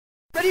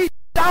Ready,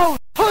 down,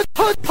 put.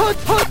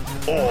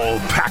 All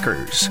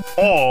Packers,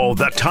 all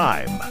the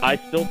time. I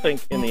still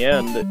think in the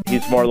end,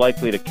 he's more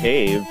likely to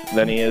cave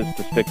than he is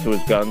to stick to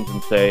his guns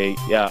and say,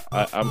 yeah,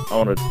 I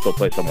want to go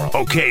play somewhere else.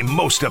 Okay,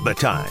 most of the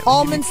time.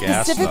 Almonds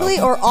specifically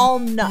or all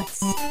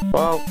nuts?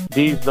 Well,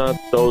 these nuts,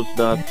 those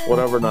nuts,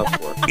 whatever nuts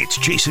work. It's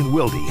Jason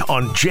Wilde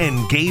on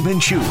Jen, Gabe, and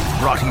Chew.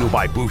 Brought to you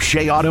by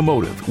Boucher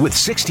Automotive. With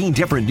 16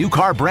 different new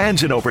car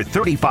brands and over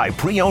 35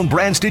 pre-owned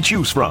brands to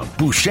choose from.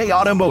 Boucher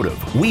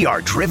Automotive. We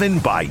are driven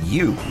by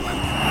you.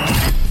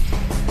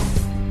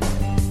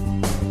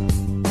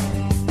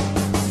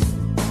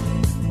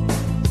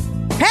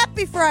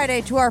 Happy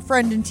Friday to our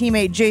friend and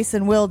teammate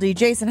Jason Wilde.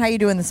 Jason, how you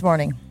doing this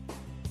morning?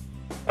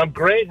 I'm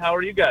great. How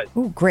are you guys?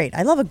 Ooh, great.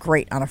 I love a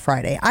great on a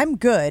Friday. I'm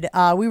good.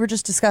 We were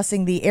just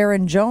discussing the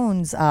Aaron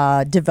Jones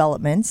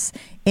developments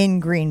in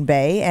Green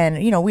Bay.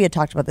 And, you know, we had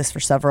talked about this for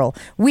several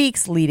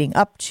weeks leading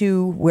up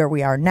to where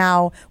we are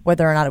now,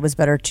 whether or not it was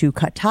better to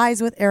cut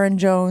ties with Aaron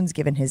Jones,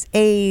 given his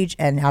age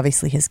and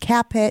obviously his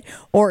cap hit,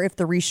 or if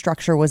the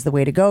restructure was the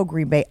way to go.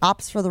 Green Bay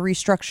opts for the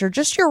restructure.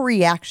 Just your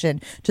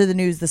reaction to the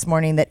news this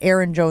morning that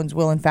Aaron Jones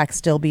will, in fact,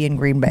 still be in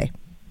Green Bay.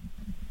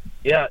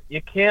 Yeah,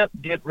 you can't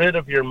get rid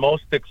of your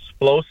most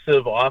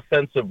explosive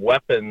offensive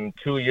weapon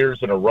 2 years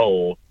in a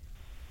row,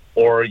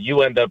 or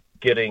you end up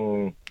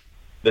getting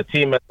the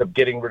team ends up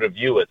getting rid of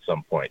you at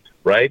some point,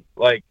 right?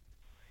 Like,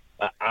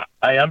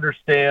 I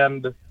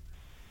understand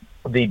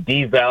the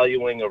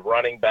devaluing of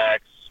running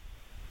backs.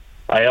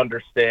 I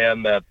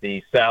understand that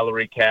the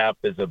salary cap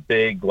is a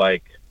big,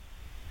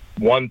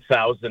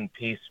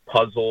 1,000-piece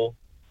puzzle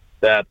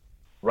that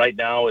right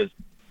now is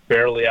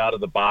barely out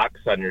of the box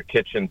on your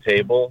kitchen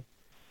table.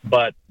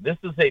 But this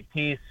is a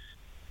piece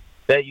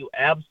that you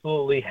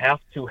absolutely have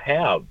to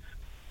have,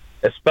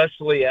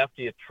 especially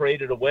after you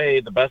traded away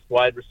the best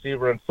wide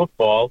receiver in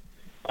football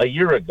a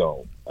year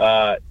ago.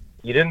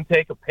 You didn't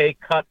take a pay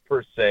cut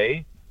per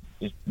se.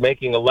 He's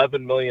making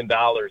 $11 million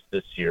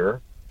this year.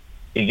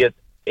 He gets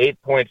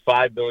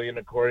 $8.5 million,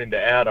 according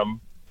to Adam,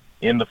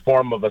 in the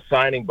form of a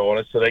signing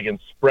bonus, so they can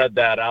spread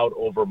that out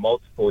over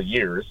multiple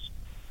years.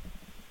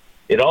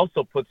 It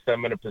also puts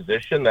them in a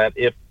position that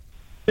if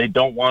they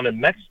don't want him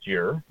next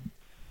year,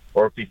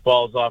 or if he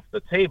falls off the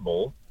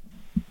table,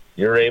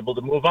 you're able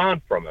to move on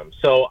from him.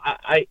 So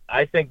I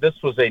think this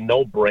was a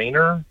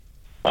no-brainer.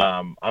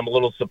 I'm a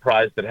little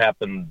surprised it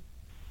happened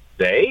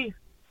today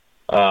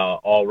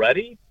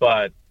already,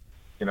 but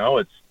you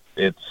know,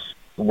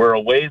 we're a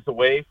ways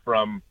away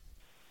from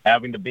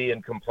having to be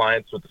in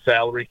compliance with the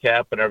salary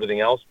cap and everything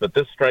else. But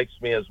this strikes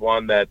me as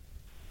one that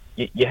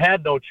you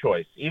had no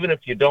choice, even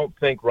if you don't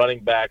think running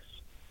backs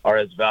are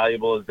as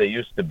valuable as they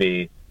used to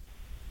be.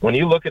 When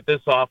you look at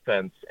this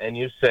offense and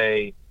you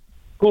say,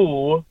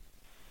 who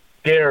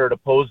scared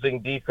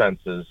opposing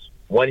defenses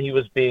when he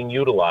was being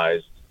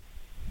utilized,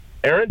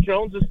 Aaron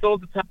Jones is still at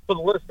the top of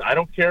the list. I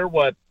don't care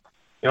what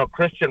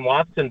Christian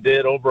Watson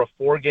did over a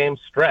 4-game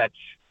stretch.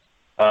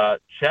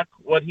 Check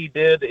what he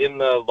did in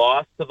the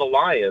loss to the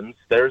Lions.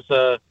 There's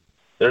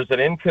an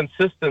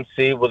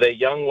inconsistency with a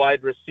young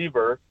wide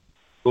receiver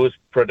whose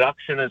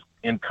production is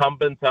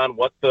incumbent on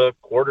how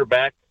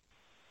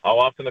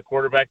often the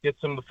quarterback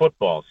gets him the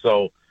football.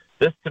 So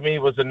this, to me,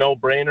 was a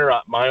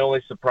no-brainer. My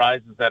only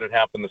surprise is that it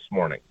happened this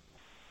morning.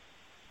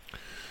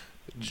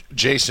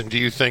 Jason, do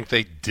you think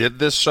they did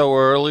this so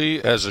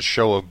early as a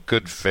show of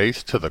good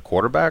faith to the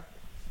quarterback?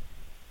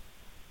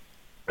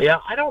 Yeah,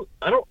 I don't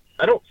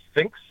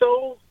think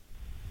so.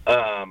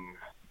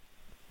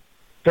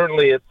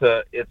 Certainly, it's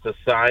a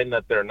sign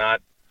that they're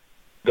not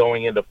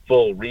going into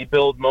full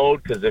rebuild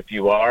mode. Because if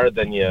you are,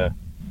 then you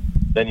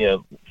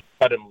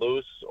cut him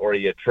loose or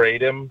you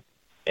trade him,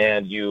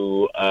 and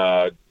you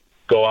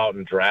go out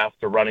and draft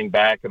a running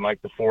back in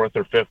the 4th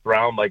or 5th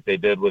round, like they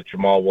did with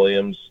Jamal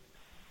Williams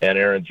and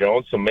Aaron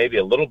Jones. So maybe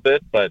a little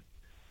bit, but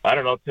I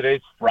don't know.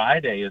 Today's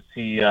Friday. Is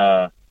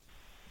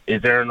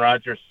Aaron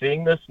Rodgers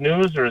seeing this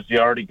news, or has he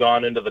already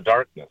gone into the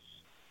darkness?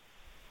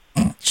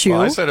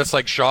 Well, I said it's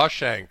like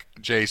Shawshank,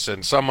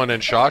 Jason. Someone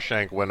in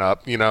Shawshank went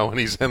up, and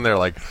he's in there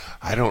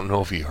I don't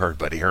know if he heard,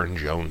 but Aaron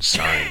Jones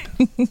signed.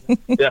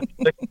 Yeah,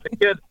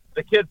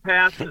 the kid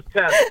passed his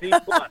test, C+.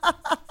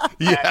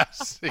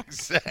 Yes,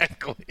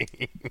 exactly.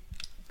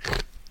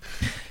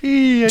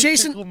 I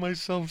tickle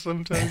myself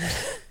sometimes.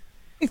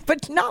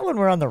 But not when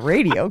we're on the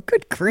radio.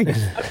 Good grief.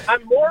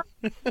 I'm more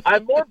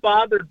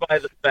bothered by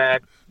the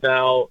fact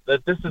now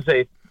that this is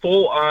a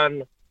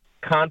full-on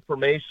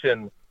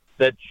confirmation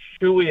that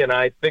Chewy and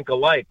I think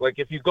alike.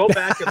 If you go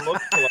back and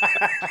look,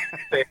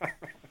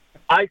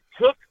 I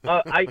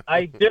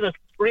did a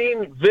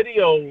screen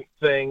video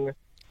thing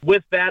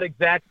with that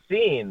exact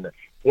scene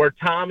where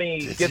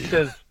Tommy gets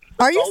his.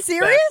 Are you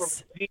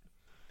serious?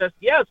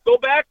 Yes, go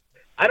back.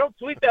 I don't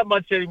tweet that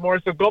much anymore,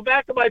 so go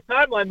back to my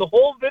timeline. The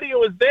whole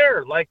video is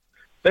there.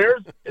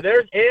 There's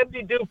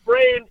Andy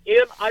Dufresne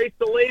in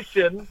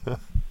isolation,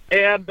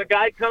 and the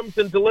guy comes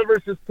and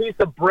delivers his piece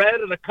of bread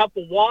and a cup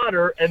of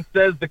water and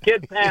says, the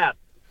kid passed.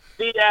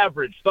 C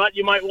average. Thought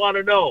you might want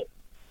to know.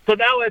 So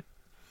now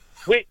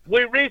we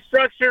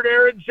restructured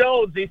Aaron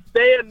Jones. He's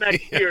staying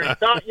next year. He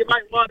thought you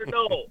might want to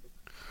know.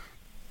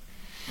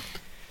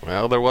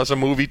 Well, there was a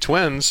movie,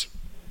 Twins.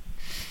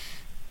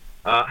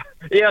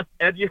 Yes,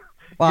 and you're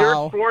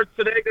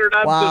Schwarzenegger and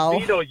I'm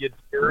DeVito, you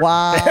jerk.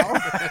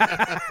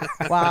 Wow.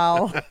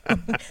 Wow.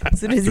 As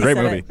soon as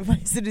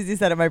he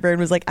said it, my brain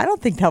was like, I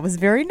don't think that was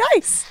very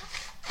nice.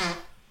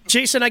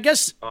 Jason, I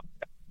guess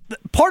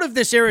part of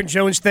this Aaron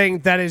Jones thing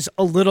that is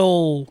a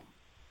little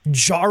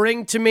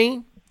jarring to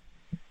me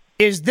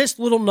is this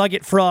little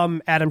nugget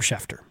from Adam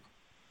Schefter.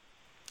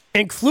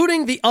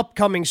 Including the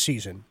upcoming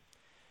season,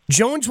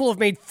 Jones will have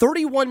made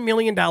 $31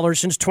 million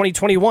since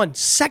 2021,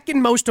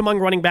 second most among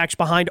running backs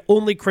behind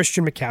only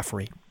Christian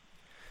McCaffrey.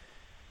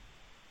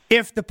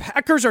 If the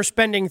Packers are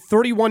spending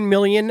 $31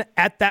 million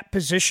at that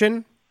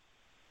position,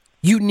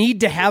 you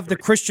need to have the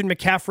Christian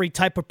McCaffrey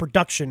type of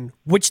production,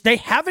 which they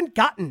haven't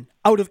gotten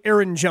out of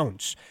Aaron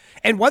Jones.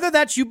 And whether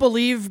that's you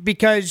believe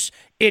because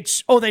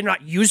it's, they're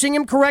not using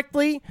him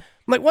correctly,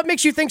 like, what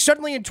makes you think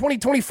suddenly in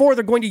 2024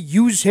 they're going to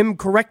use him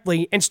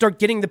correctly and start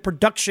getting the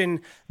production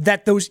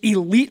that those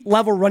elite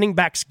level running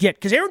backs get?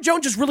 Because Aaron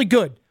Jones is really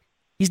good.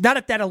 He's not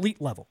at that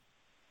elite level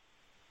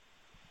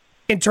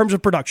in terms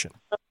of production.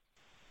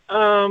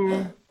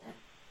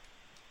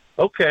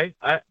 Okay,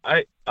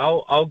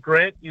 I'll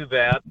grant you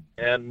that,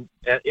 and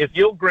if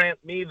you'll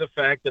grant me the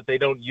fact that they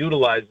don't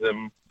utilize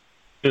them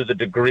to the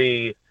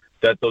degree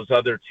that those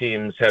other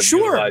teams have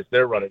utilized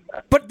their running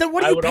back. But then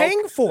what are you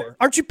paying for?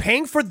 Aren't you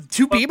paying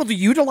to be able to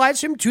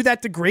utilize him to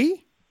that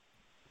degree?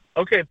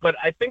 Okay, but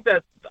I think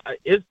that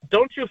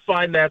don't you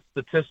find that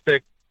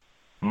statistic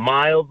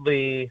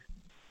mildly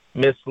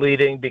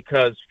misleading?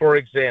 Because, for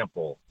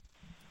example,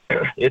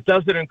 it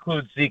doesn't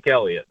include Zeke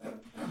Elliott,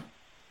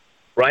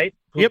 right?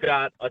 Who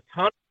got a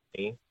ton of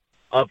money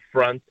up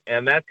front,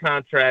 and that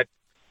contract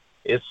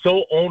is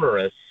so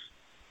onerous.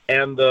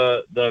 And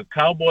the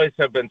Cowboys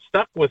have been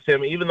stuck with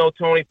him, even though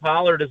Tony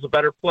Pollard is a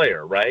better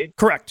player, right?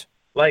 Correct.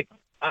 Like,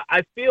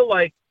 I feel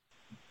like,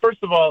 first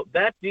of all,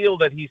 that deal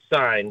that he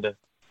signed,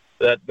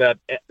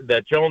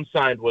 that Jones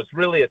signed, was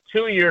really a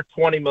 2-year,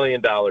 $20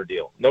 million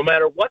deal. No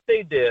matter what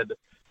they did,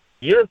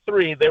 year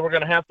 3, they were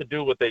going to have to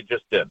do what they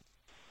just did,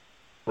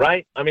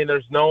 right? I mean,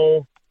 there's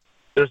no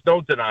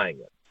denying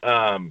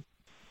it.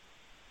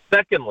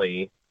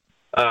 Secondly,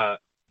 I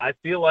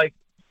feel like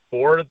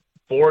for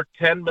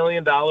 $10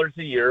 million a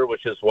year,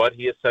 which is what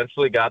he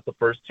essentially got the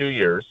first 2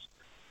 years,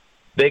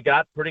 they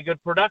got pretty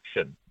good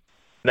production.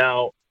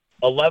 Now,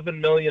 $11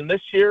 million this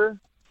year,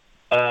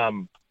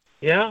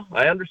 yeah,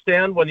 I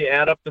understand when you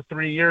add up to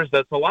 3 years,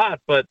 that's a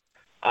lot, but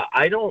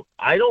I don't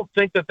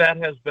think that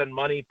has been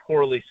money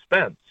poorly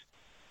spent.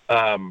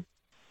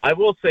 I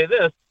will say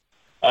this,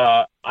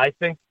 I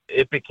think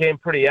it became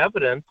pretty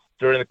evident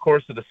during the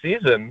course of the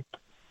season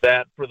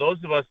that for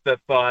those of us that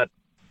thought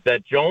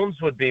that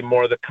Jones would be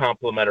more the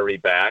complimentary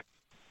back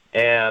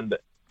and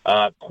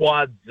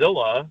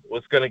Quadzilla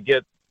was going to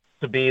get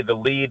to be the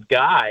lead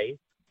guy,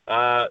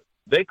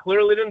 they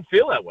clearly didn't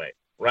feel that way,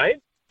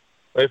 right?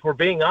 If we're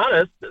being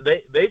honest,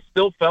 they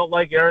still felt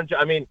like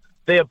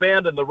they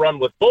abandoned the run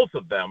with both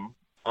of them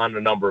on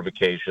a number of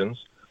occasions.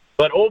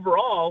 But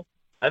overall,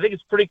 I think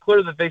it's pretty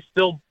clear that they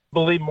still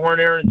believe more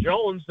in Aaron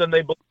Jones than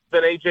they believe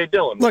in A.J.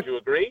 Dillon. Would you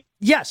agree?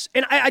 Yes,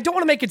 and I don't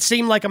want to make it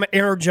seem like I'm an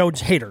Aaron Jones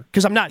hater,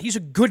 because I'm not. He's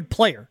a good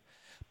player.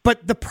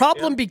 But the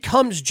problem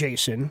becomes,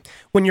 Jason,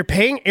 when you're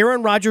paying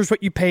Aaron Rodgers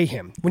what you pay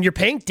him, when you're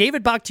paying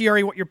David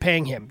Bakhtiari what you're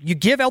paying him, you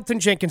give Elton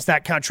Jenkins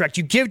that contract,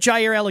 you give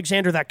Jair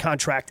Alexander that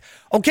contract.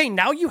 Okay,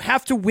 now you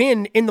have to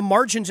win in the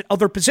margins at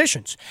other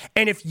positions.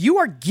 And if you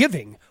are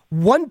giving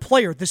one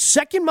player the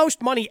second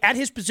most money at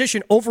his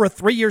position over a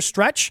 3-year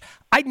stretch,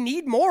 I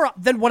need more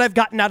than what I've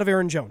gotten out of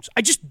Aaron Jones.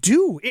 I just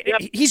do.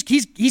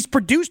 He's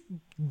produced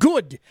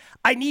good.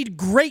 I need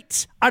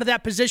great out of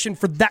that position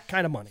for that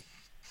kind of money.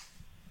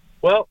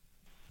 Well,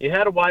 you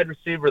had a wide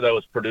receiver that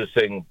was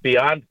producing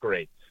beyond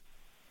great,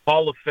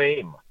 Hall of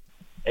Fame,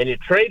 and you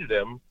traded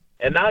him,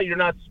 and now you're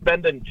not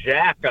spending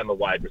jack on the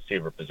wide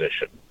receiver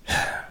position,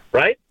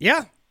 right?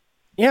 Yeah,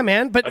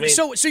 man. But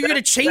so you're going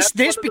to chase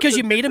this because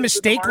you made a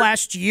mistake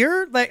last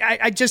year? Like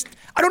I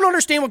don't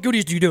understand what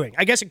Goody's doing.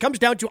 I guess it comes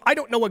down to I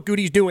don't know what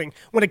Goody's doing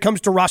when it comes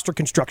to roster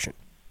construction.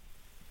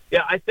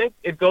 Yeah, I think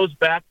it goes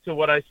back to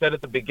what I said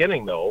at the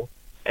beginning, though,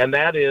 and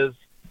that is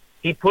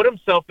he put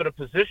himself in a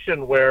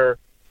position where.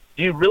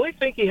 Do you really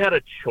think he had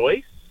a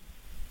choice?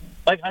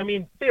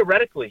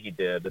 Theoretically he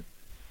did.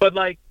 But,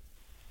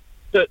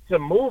 to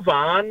move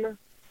on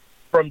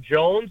from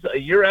Jones a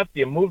year after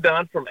you moved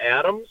on from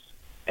Adams,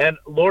 and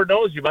Lord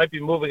knows you might be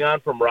moving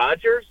on from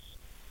Rodgers,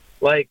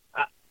 I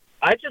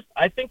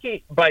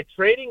think by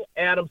trading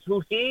Adams,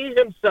 who he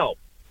himself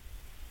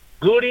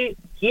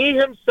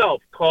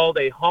called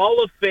a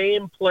Hall of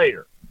Fame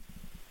player,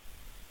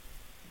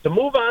 to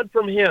move on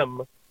from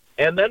him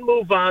and then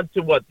move on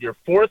to your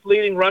fourth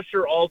leading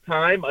rusher all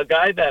time, a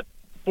guy that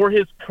for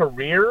his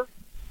career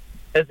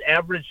has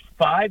averaged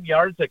 5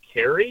 yards a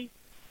carry,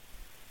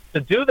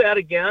 to do that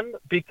again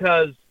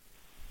because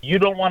you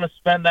don't want to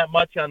spend that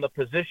much on the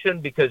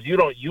position because you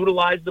don't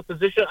utilize the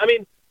position.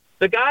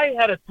 the guy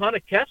had a ton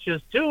of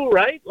catches too,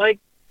 right? Like,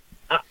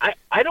 I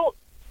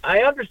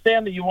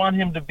understand that you want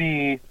him to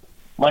be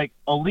like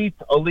elite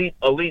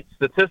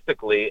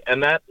statistically,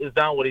 and that is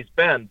not what he's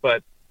been.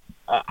 But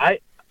I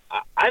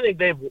think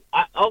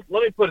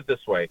let me put it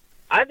this way: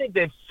 I think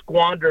they've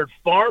squandered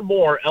far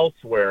more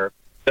elsewhere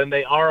than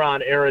they are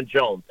on Aaron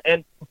Jones.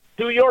 And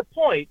to your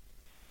point,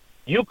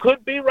 you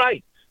could be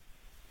right.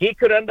 He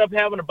could end up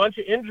having a bunch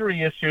of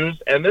injury issues,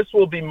 and this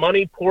will be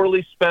money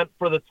poorly spent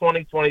for the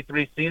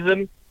 2023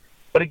 season.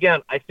 But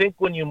again, I think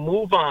when you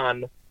move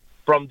on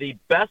from the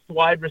best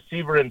wide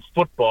receiver in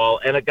football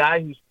and a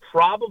guy who's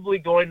probably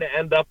going to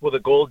end up with a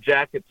gold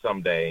jacket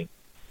someday,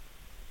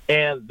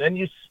 and then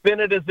you spin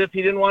it as if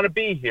he didn't want to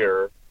be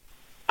here,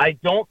 I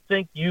don't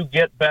think you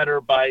get better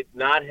by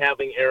not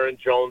having Aaron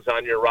Jones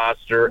on your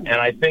roster, and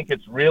I think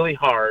it's really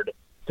hard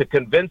to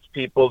convince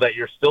people that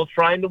you're still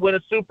trying to win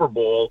a Super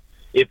Bowl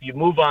if you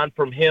move on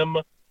from him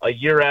a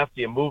year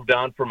after you moved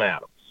on from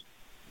Adams.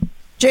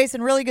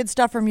 Jason, really good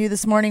stuff from you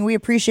this morning. We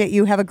appreciate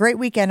you. Have a great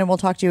weekend, and we'll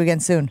talk to you again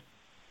soon.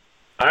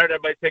 All right,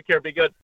 everybody, take care. Be good.